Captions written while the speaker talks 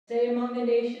Say among the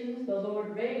nations, the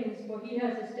Lord reigns, for he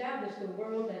has established the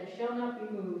world that it shall not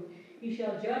be moved. He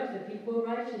shall judge the people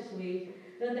righteously.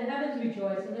 Let the heavens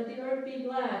rejoice, and let the earth be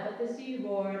glad. Let the sea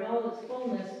roar in all its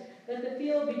fullness. Let the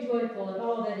field be joyful, and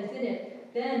all that is in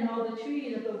it. Then all the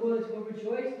trees of the woods will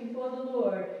rejoice before the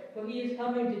Lord, for he is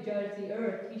coming to judge the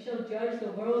earth. He shall judge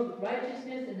the world with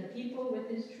righteousness, and the people with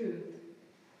his truth.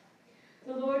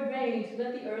 The Lord reigns,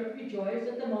 let the earth rejoice,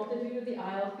 let the multitude of the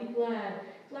isles be glad.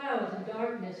 Clouds and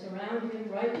darkness surround him,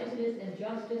 righteousness and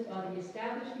justice are the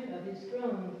establishment of his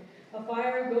throne. A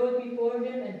fire goes before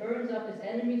him and burns up his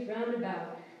enemies round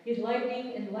about. His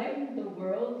lightning enlightened the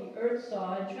world, the earth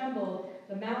saw and trembled.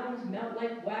 The mountains melt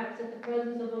like wax at the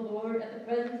presence of the Lord,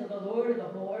 of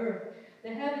the whole earth.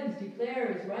 The heavens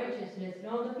declare his righteousness, and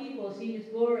all the people see his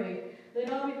glory. Let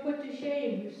all be put to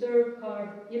shame who serve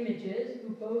carved images,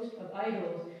 who boast of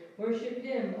idols. Worship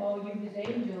him, all you his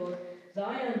angels.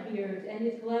 Zion hears and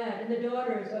is glad, and the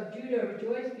daughters of Judah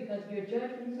rejoice because of your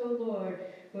judgments, O Lord.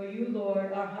 For you,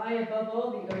 Lord, are high above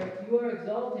all the earth. You are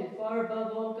exalted far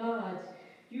above all gods.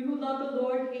 You who love the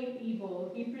Lord hate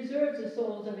evil. He preserves the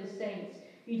souls of his saints.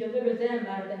 He delivers them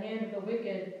out of the hand of the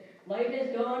wicked. Light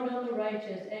has dawned on the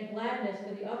righteous, and gladness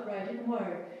for the upright in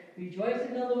heart. Rejoice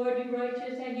in the Lord, you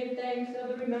righteous, and give thanks of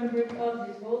the remembrance of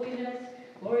his holiness.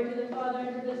 Glory to the Father,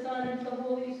 and to the Son, and to the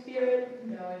Holy Spirit.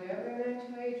 Now and ever,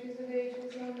 and to ages of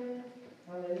ages. Amen.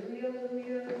 Hallelujah,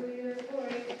 hallelujah, hallelujah.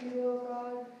 Glory to you, O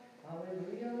God.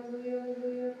 Hallelujah, hallelujah,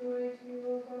 hallelujah. Glory to you,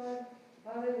 O God.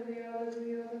 Hallelujah,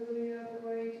 hallelujah, hallelujah.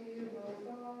 Glory to you, O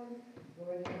God.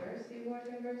 Lord have mercy, Lord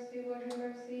have mercy, Lord have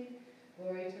mercy.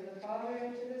 Glory to the Father,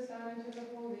 and to the Son, and to the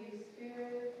Holy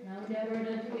Spirit. Now and ever, and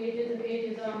unto ages of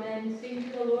ages. Amen. Sing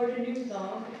to the Lord a new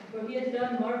song, for he has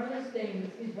done marvelous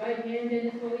things. His right hand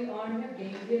and his holy arm have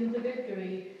gained him the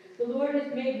victory. The Lord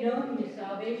has made known his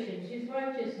salvation, his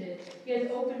righteousness. He has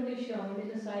openly shown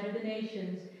in the sight of the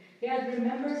nations. He has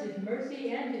remembered his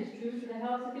mercy and his truth to the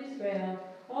house of Israel.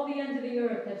 All the ends of the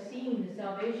earth have seen the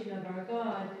salvation of our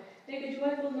God. Make a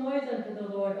joyful noise unto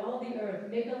the Lord, all the earth.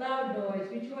 Make a loud noise,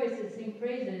 rejoice and sing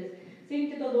praises.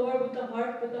 Sing to the Lord with the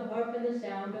harp and the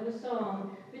sound of a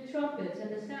psalm, with trumpets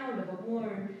and the sound of a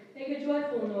horn. Make a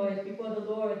joyful noise before the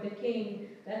Lord, the King.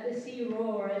 Let the sea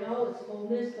roar and all its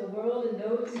fullness, the world and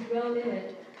those who dwell in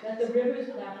it. Let the rivers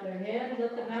clap their hands,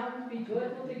 let the mountains be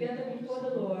joyful together before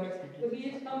the Lord. For he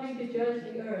is coming to judge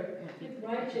the earth. With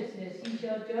righteousness he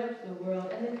shall judge the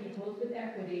world, and the peoples with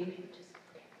equity.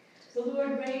 The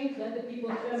Lord reigns, let the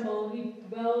people tremble. He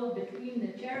dwells between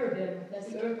the cherubim,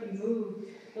 let the earth be moved.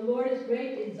 The Lord is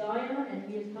great in Zion, and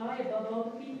he is high above all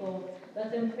the people.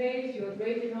 Let them praise your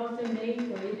great and awesome name,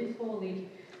 for it is holy.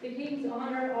 The king's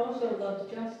honor also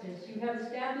loves justice. You have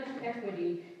established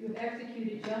equity. You have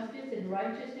executed justice and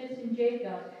righteousness in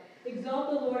Jacob. Exalt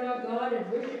the Lord our God and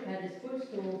worship at his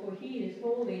footstool, for he is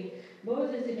holy.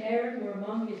 Moses and Aaron were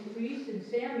among his priests, and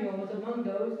Samuel was among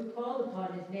those who called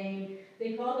upon his name.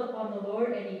 They called upon the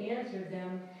Lord, and he answered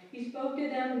them. He spoke to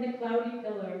them in the cloudy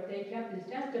pillar. They kept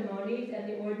his testimonies and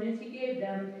the ordinance he gave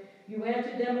them. You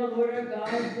answered them, O Lord our God,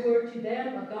 who are to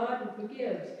them a God who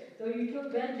forgives, though you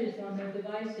took vengeance on their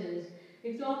devices.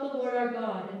 Exalt the Lord our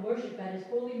God and worship at his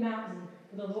holy mountain,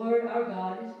 for the Lord our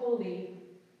God is holy.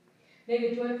 Make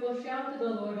a joyful shout to the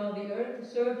Lord, all the earth, to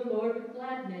serve the Lord with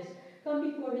gladness.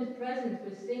 Come before his presence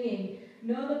with singing.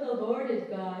 Know that the Lord is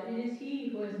God. It is he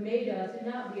who has made us, and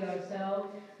not we ourselves.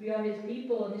 We are his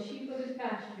people and the sheep of his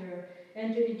pasture.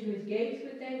 Enter into his gates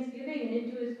with thanksgiving and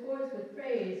into his courts with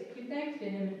praise. Give thanks to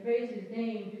him and praise his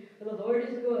name. For the Lord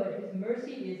is good. His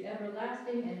mercy is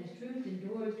everlasting, and his truth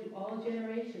endures to all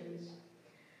generations.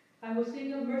 I will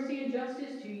sing of mercy and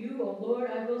justice to you, O Lord,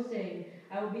 I will sing.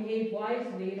 I will behave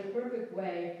wisely in a perfect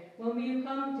way. When will you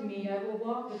come to me? I will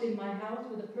walk within my house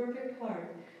with a perfect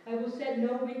heart. I will set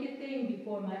no wicked thing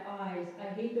before my eyes.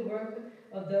 I hate the work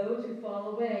of those who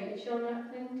fall away. It shall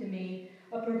not cling to me.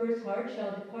 A perverse heart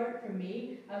shall depart from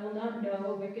me. I will not know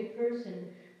a wicked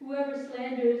person. Whoever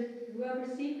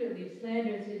secretly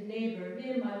slanders his neighbor,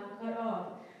 him I will cut off.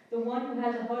 The one who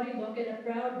has a haughty look and a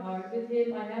proud heart, with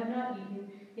him I have not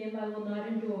eaten, him I will not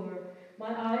endure.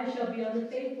 My eyes shall be on the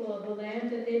faithful of the land,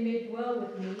 that they may dwell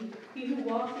with me. He who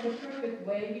walks in a perfect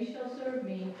way, he shall serve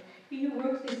me. He who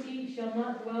works deceit shall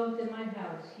not dwell within my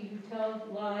house. He who tells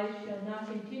lies shall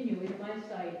not continue in my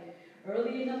sight.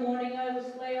 Early in the morning I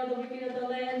will slay all the wicked of the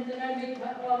lands, and I may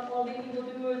cut off all the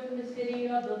evildoers from the city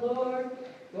of the Lord.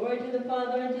 Glory to the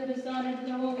Father, and to the Son, and to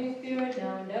the Holy Spirit,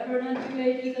 now and ever, and unto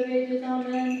ages of ages.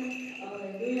 Amen.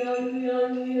 Alleluia, alleluia,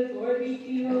 alleluia. Glory be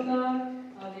to you, O God.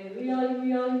 Alleluia,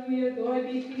 alleluia, alleluia. Glory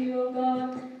be to you, O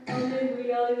God.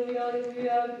 Alleluia, alleluia,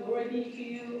 alleluia. Glory be to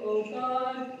you, O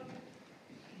God.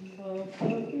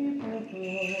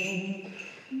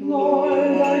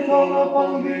 call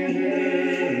upon thee,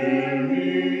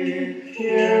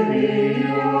 hear me, O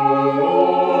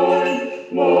Lord.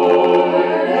 Lord, I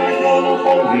call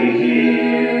upon thee,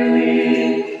 hear me.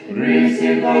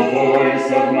 Receive the voice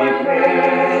of my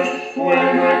prayer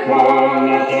when I call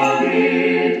upon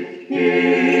thee,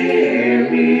 hear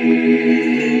me,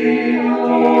 O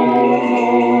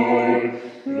Lord.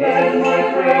 Let my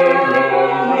prayer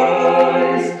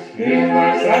arise in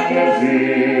thy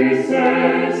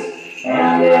sacrifice,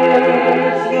 and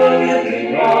let the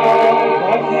lifting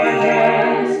up of my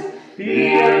hands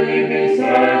be a living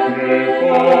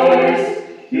sacrifice.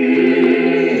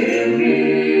 Hear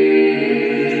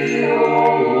me, O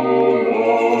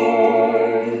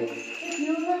Lord. If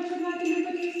your heart should not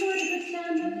iniquities, Lord, if it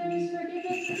stand up, there is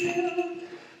forgiveness with you.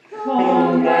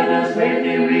 Come, let us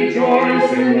greatly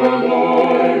rejoice in the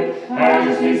Lord,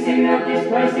 as we sing of this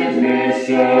present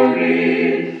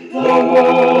mystery. The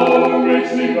wall which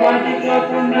divided God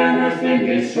from man has been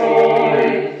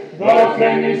destroyed. The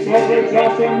flaming sword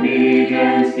withdrawn from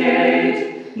Eden's gate.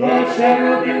 The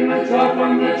cherubim withdrawn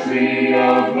from the tree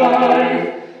of life.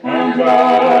 And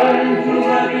I, who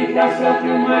have been cast out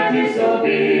through my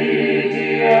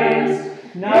disobedience,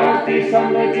 now feast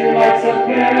on the delights of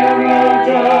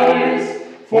paradise.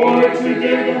 For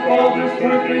today the Father's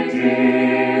perfect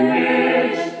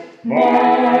image,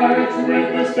 marked with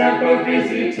the stamp of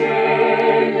his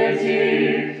eternity,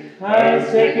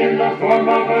 has taken the form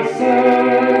of a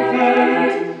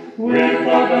servant.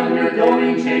 Without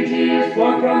undergoing change, he is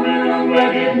born from an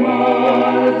unwedded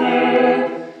mother.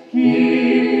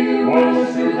 He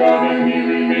was true God and he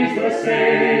remains the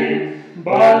same,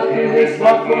 but through his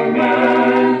love for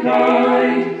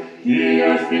mankind, he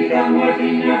has become what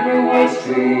he never was,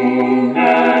 true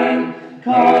man.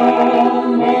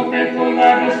 Come, O faithful,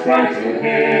 let us cry to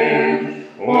him.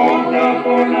 O God,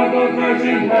 born of a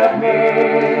virgin, have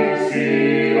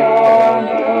mercy on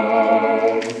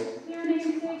us. Your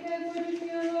name's sake, I would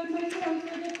fear, Lord, my soul,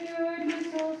 for the fear, my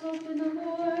soul's hope in the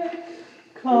Lord.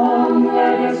 Come,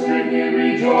 let us greatly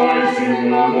rejoice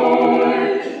in the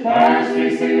Lord, as we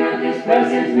sing of this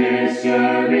present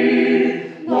mystery.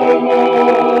 The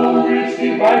wall which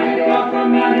divided God from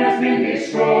man has been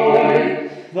destroyed.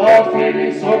 The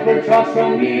flaming sword withdrawn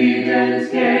from Eden's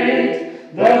gate.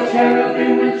 The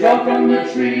cherubim withdrawn from the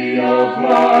tree of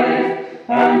life.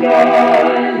 And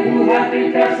I, who have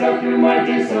been cast out through my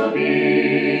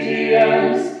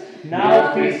disobedience,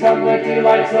 now feast on the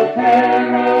delights of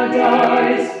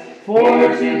paradise. For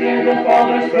today the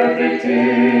Father's perfect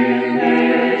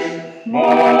image,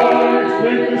 marked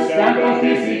with the stamp of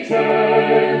his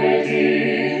eternity,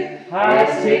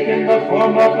 has taken the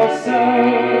form of a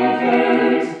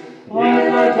servant.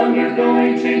 Without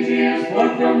undergoing change, he is born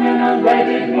from an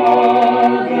unwedded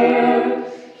mother.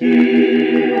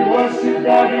 He was true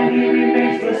God and he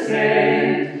remains the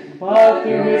same, but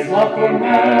through his love for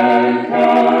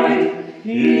mankind,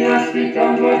 he has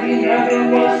become what he never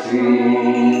was,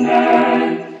 true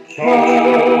man.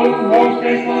 Come, O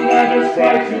faithful, let us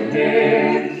cry to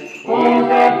him. O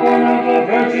God, born of a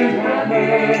virgin, have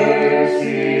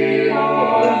mercy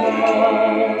on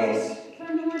us.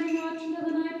 From the morning watch until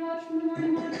the night watch, from the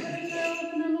morning watch, let us bear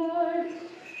hope in the Lord.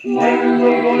 When the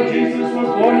Lord Jesus was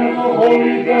born of the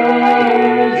Holy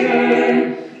Virgin,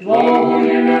 the whole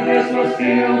universe was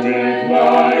filled with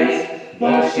light.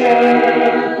 The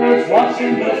shepherds watched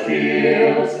in the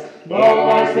fields, the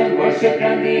wise men worshipped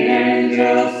and the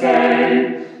angels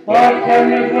sang. But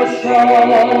Herod was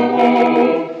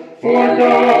troubled, for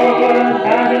God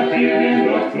had appeared in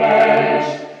the flesh.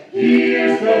 He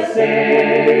is the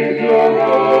Savior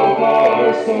of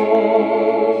our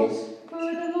souls. For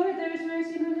with the Lord there is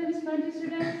mercy, and with his plenteous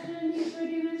redemption, his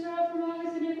redeemers are from all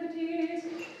his iniquities.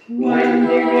 When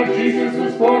the Lord Jesus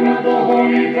was born of the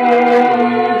Holy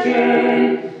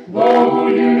Virgin, the whole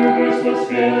universe was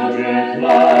filled with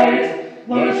light.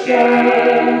 The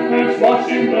shepherds watched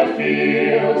in the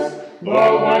fields, the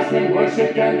wise men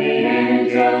worshipped and the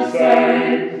angels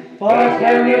sang. But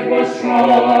Herod was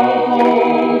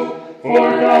troubled, for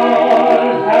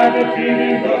God had appeared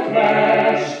in the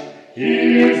flesh.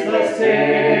 He is the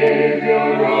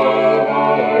Savior of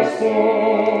our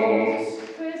souls.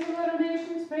 Praise the Lord, O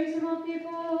nations, praise him, all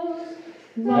peoples.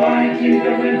 Thy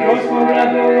kingdom endures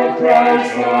forever, O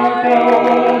Christ our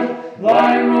God.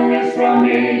 Thy rule is from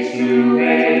age to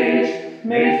age,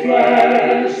 made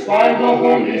flesh by the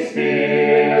Holy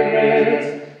Spirit,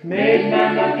 made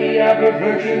man of the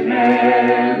ever-Virgin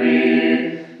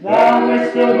Mary. Thou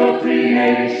hast filled all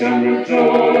creation with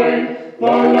joy, the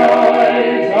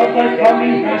light of thy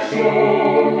coming has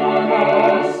shone on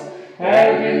us.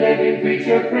 Every living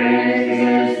creature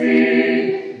praises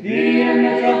thee, the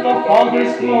image of the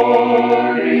Father's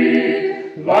glory,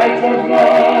 light of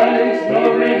light, the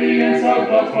radiance of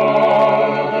the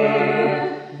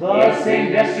Father, the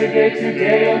same yesterday,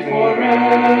 today, and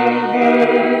forever.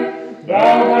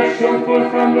 Thou hast shone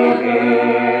forth from the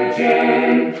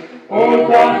Virgin, O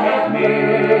God, have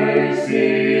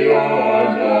mercy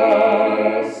on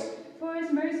us. For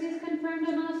his mercy is confirmed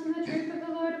on us, and the truth of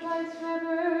the Lord abides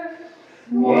forever.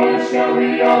 What shall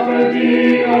we offer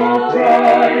thee, O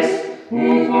Christ,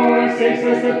 who for our sakes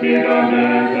hast appeared on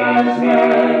earth as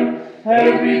man?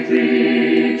 Every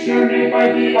creature made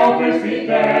by thee offers thee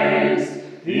thanks.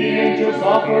 The angels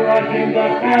offer on him, the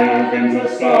heavens a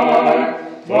star.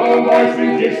 The wise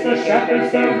men gifts, the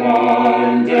shepherds their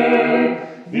wonder.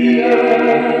 The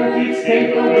earth, its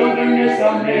cave, the wilderness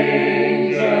a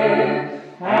manger.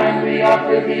 And we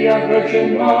offer thee a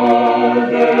virgin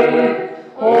mother.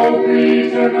 O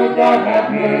eternal God,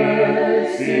 have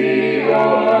mercy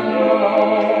on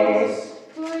us.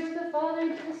 Glory to the Father,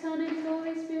 and to the Son, and to the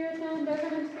Holy Spirit, now and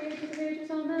ever, and to the ages of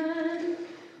ages. Amen.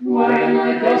 When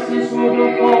like dust this world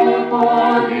will fall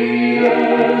upon the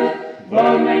earth, the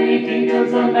many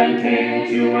kingdoms of men came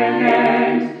to an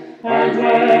end. And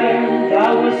when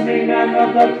thou wast made man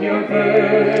of the pure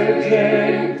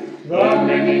Virgin, the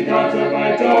many gods of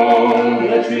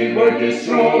idolatry were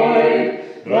destroyed.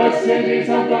 The cities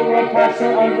of the world passed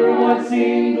under one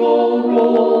single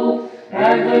rule,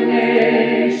 and the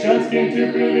nations came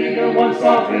to believe in one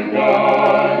sovereign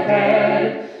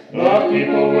Godhead. The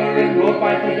people were enrolled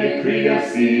by the decree of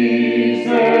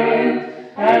Caesar,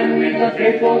 and we the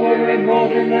faithful were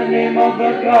enrolled in the name of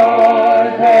the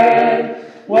Godhead.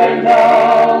 When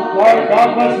thou, our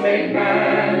God, was made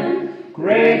man,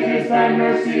 great is thy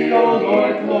mercy, O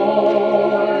Lord,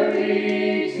 glory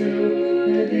to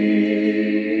thee.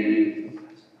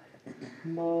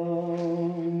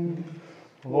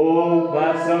 O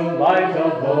blessed light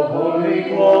of the holy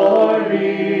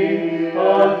glory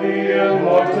of the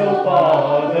immortal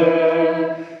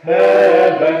Father,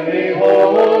 heavenly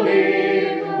holy,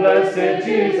 blessed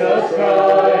Jesus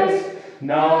Christ,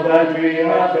 now that we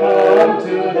have come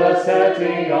to the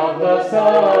setting of the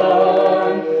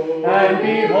sun, and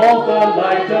behold the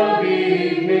light of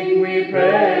evening, we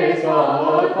praise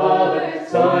God, Father,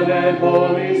 Son, and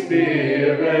Holy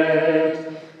Spirit.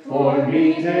 For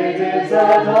meet it is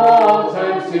at all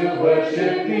times to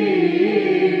worship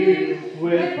thee,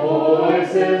 with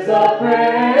voices of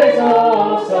praise,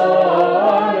 O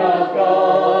Son of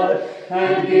God,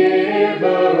 and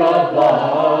Giver of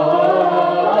life.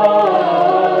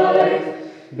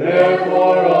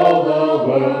 Therefore all the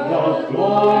world doth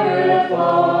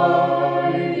glorify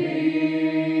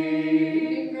thee.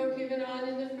 Broke even on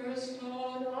in the first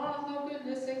dawn, ah, how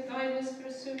goodness and kindness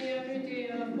pursue me every day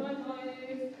of my life.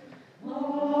 How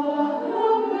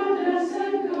goodness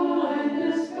and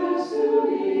kindness pursue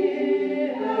me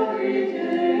every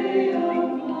day of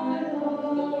my life.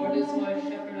 The Lord is my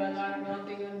shepherd, I lack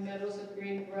nothing. On meadows of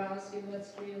green grass he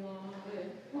lets me lie.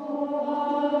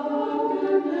 Oh,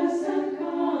 goodness and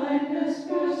kindness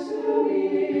pursue me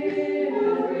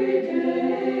every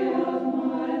day of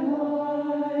my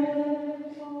life.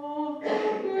 Oh,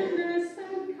 goodness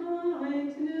and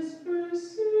kindness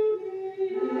pursue me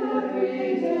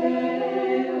Every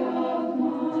day of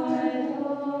my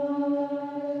life.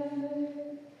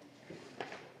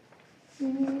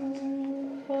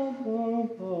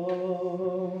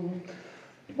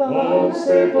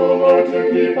 Vouchsafe, O Lord, to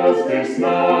keep us this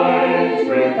night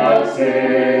without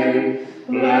sin.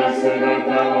 Blessed art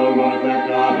thou, O Lord, the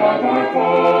God of our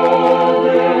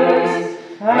fathers,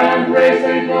 and praised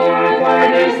and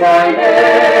glorified is thy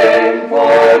name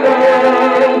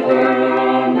forever.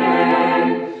 Amen.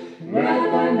 Let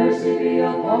thy mercy be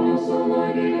upon us, O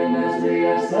Lord, even as we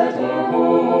have set our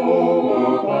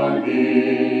hope upon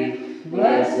thee.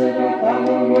 Blessed art thou,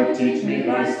 O Lord, teach me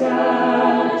thy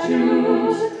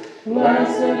statutes.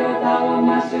 Blessed art thou, O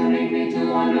Master, make me to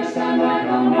understand thy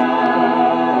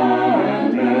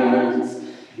commandments.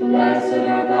 Blessed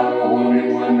art thou, O Holy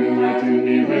One, enlighten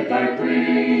me with thy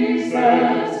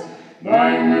precepts. Thy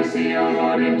mercy, O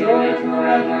Lord, endureth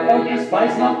forever. O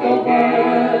despise not the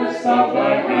works of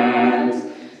thy hands.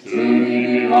 To thee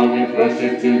belongeth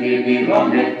worship, to thee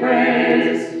belongeth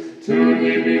praise, to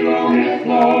thee belongeth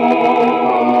glory,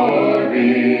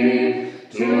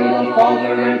 to the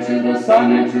Father, and to the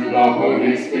Son, and to the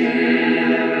Holy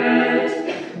Spirit,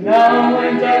 now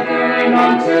and ever, and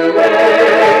unto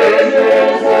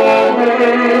ages of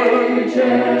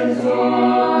ages.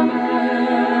 Amen.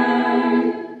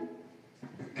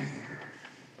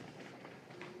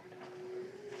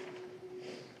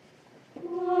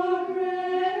 What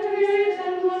great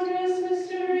and wondrous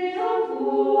mystery of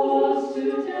fools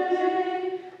today.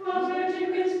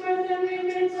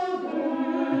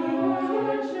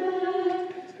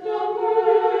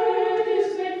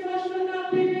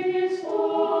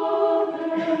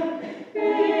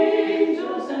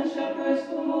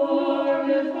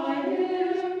 glorify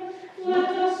him.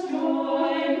 Let us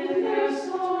join in their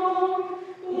song.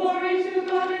 Glory to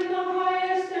God in the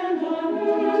highest, and on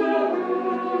earth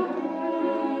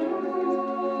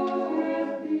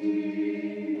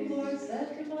peace. The Lord said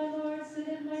to my Lord, sit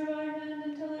at my right hand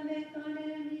until I make thine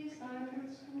enemies thy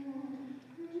footstool.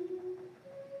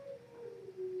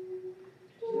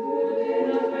 Today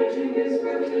the virgin gives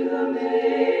birth to the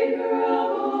Maker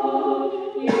of all.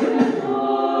 Even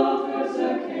offers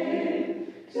a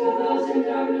cake. To those in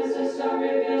darkness a star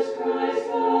reveals Christ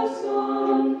the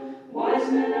Son.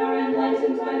 Wise men are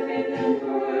enlightened by faith and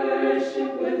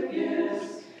worship with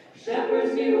gifts.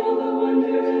 Shepherds behold the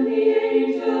wonder and the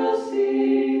angels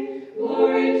sing.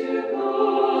 Glory to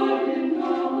God in the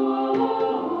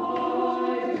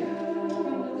highest.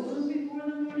 From the womb before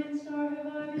the morning star have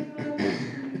I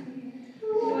begotten thee.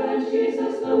 When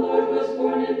Jesus the Lord was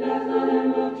born in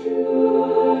Bethlehem of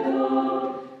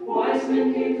Judah, wise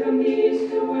men came from the east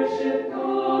to worship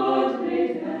God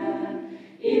made man.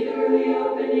 Eagerly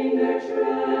opening their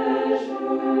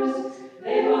treasures,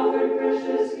 they offered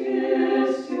precious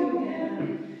gifts to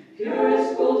him.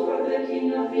 Purest gold for the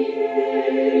King of the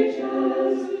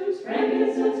ages,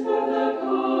 frankincense for the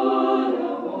God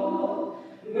of all,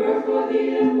 myrrh for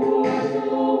the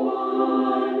immortal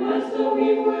one, as though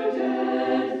he were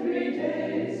dead 3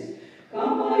 days.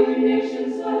 Come, all you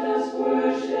nations, let us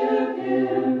worship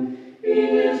him. He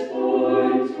is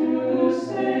born to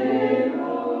save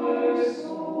our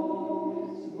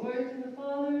souls. Glory to the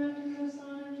Father, and to the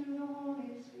Son, and to the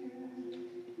Holy Spirit.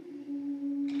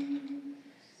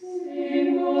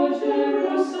 Sing, O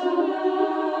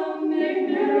Jerusalem, make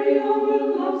merry, O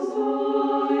root of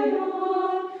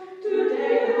Zion.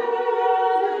 Today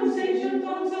Adam's ancient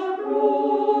bonds are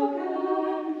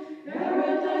broken.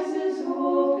 Paradise is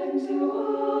open to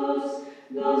us.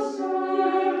 The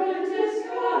serpent is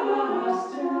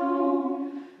cast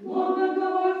down. Long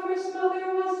ago our first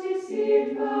mother was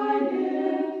deceived by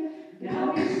him.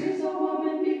 Now he sees a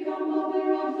woman become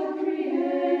mother of the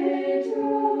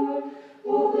Creator.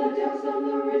 Oh, the depth and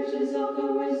the riches of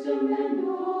the wisdom and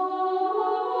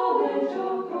knowledge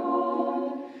of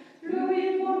God. Through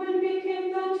Eve, woman became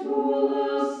the tool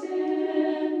of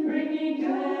sin, bringing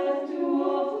death to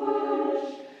all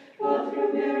flesh. But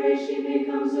through Mary she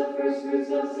becomes the first fruits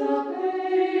of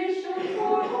salvation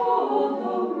for all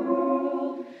the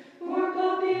world. For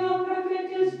God the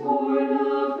all-perfect is born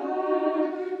of her.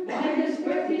 By his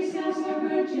birth he seals her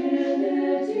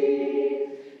virginity.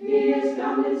 He is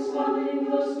bound in swaddling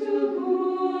clothes to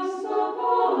loose the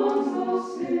bonds of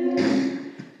sin.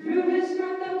 Through his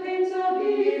birth the pains of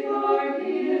Eve are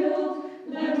healed.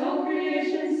 Let all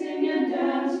creation sing and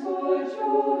dance for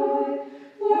joy.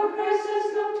 For Christ has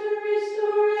come to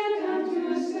restore it and to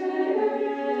save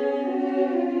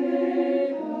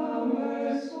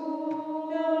our souls.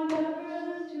 Now and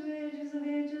ever, and to ages of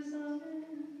ages.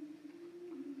 Amen.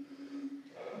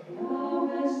 Thou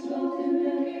hast dwelt in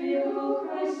the cave, O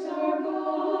Christ our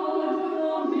God,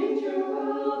 the manger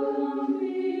welcomed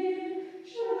thee.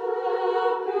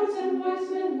 Shepherds and wise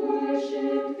men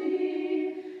worship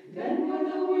thee. Then were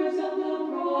the words of the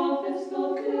prophets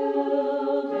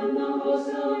fulfilled, and the host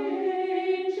of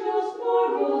angels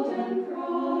marveled and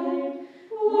cried,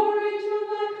 Glory to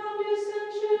thy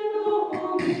condescension, O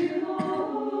only Lord of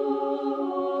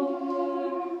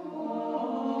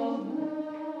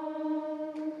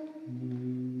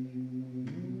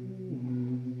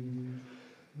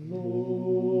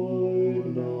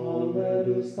Lord, now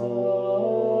lettest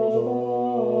thou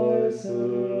thy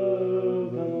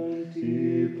servant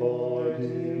depart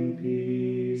in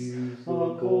peace,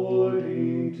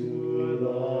 according to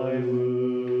thy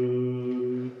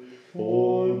word.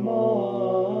 For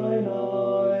mine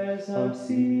eyes have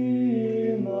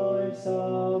seen thy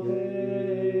salvation,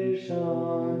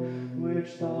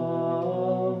 which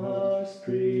thou hast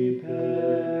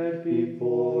prepared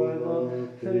before the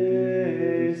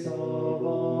face of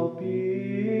all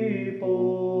people,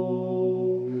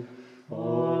 a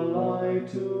light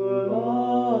to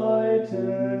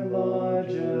lighten the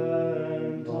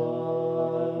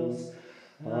Gentiles,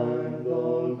 and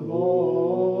the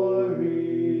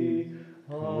glory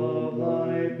of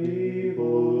thy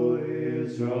people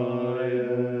Israel.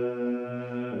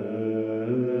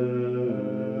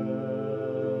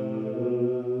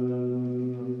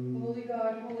 Holy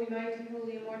God, holy mighty,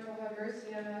 holy immortal, have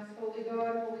mercy on us. Holy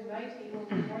God, holy mighty,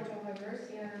 holy immortal, have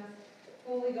mercy on us.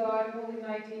 Holy God, holy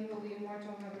mighty, holy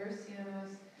immortal, have mercy on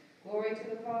us. Glory to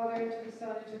the Father, and to the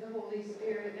Son, and to the Holy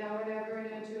Spirit, now and ever,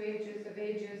 and unto ages of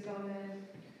ages. Amen.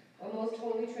 O most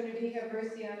holy Trinity, have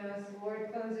mercy on us. Lord,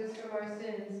 cleanse us from our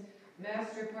sins.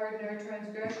 Master, pardon our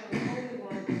transgressions. Holy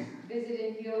One, visit and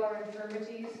and heal our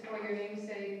infirmities for your name's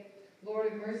sake. Lord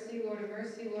of mercy, Lord of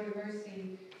mercy, Lord of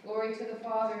mercy. Glory to the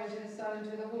Father, and to the Son, and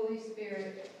to the Holy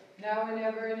Spirit, now and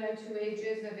ever, and unto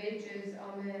ages of ages.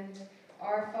 Amen.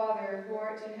 Our Father, who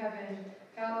art in heaven,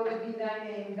 hallowed be thy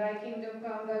name. Thy kingdom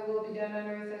come, thy will be done on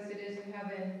earth as it is in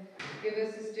heaven. Give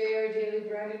us this day our daily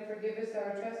bread, and forgive us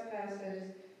our trespasses,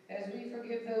 as we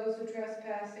forgive those who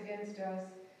trespass against us.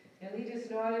 And lead us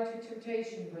not into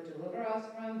temptation, but deliver us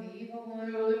from the evil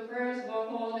one. Through the prayers of our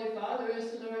Holy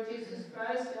Fathers, the Lord Jesus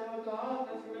Christ, our God,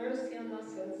 have mercy on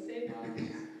us and save us.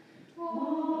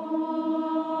 Amen.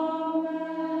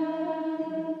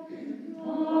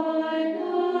 Thy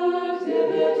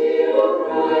nativity, O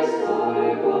Christ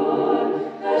our God,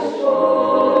 has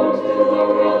shown to the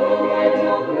world the light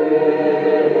of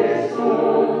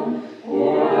wisdom.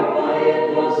 For by it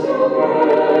those who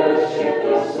worship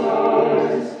the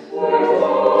stars were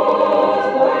taught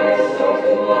by a star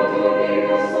to walk to be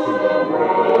the Son of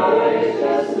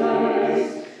righteousness,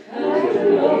 and to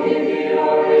know him the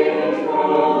orient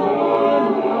from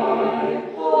on high.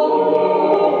 O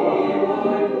Lord,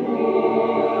 our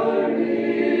glory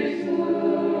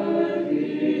to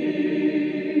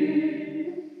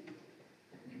thee.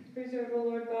 Preserve, O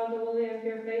Lord God, the holy and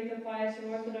pure faith of pious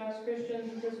and Orthodox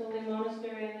Christians in this holy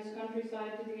monastery and this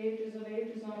countryside to the ages of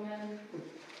ages. Amen.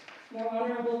 More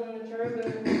honorable than the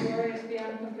cherubim, and more glorious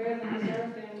beyond compare than the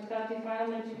seraphim, without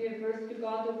defilement you give birth to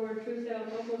God, the Word, truth,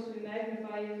 Theotokos, we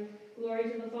magnify you. Glory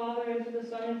to the Father, and to the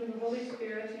Son, and to the Holy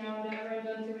Spirit, now and ever, and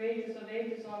unto ages of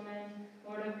ages. Amen.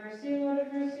 Lord have mercy, Lord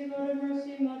have mercy, Lord have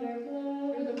mercy, Mother of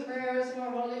love. Through the prayers of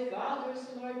our Holy Fathers,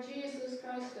 the Lord Jesus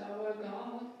Christ, our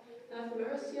God, have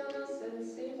mercy on us and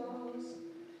save us.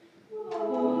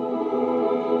 Amen.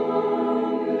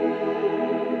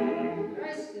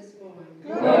 Christ is born.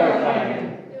 Glorify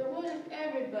him. Now, what if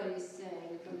everybody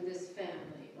sang from this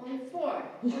family? Only four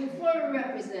were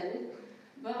represented,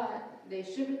 but they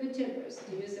shivered the timbers,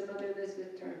 to use some Mother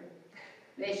Elizabeth term.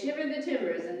 They shivered the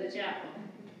timbers in the chapel.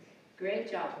 Great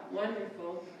job,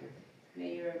 wonderful.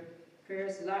 May your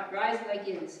prayers rise like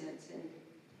incense, and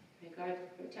may God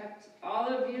protect all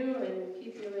of you and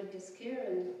keep you in his care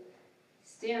and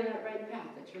stay on that right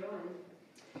path that you're on.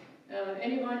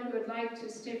 Anyone who would like to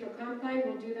stay for compline,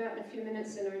 we'll do that in a few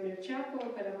minutes in our new chapel,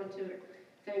 but I want to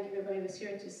thank everybody who's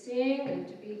here to sing and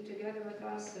to be together with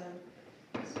us. So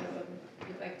if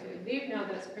you'd like to leave now,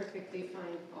 that's perfectly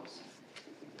fine also.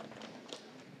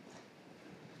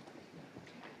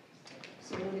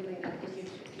 So we'll leave that with you.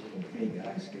 Hey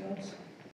guys, girls.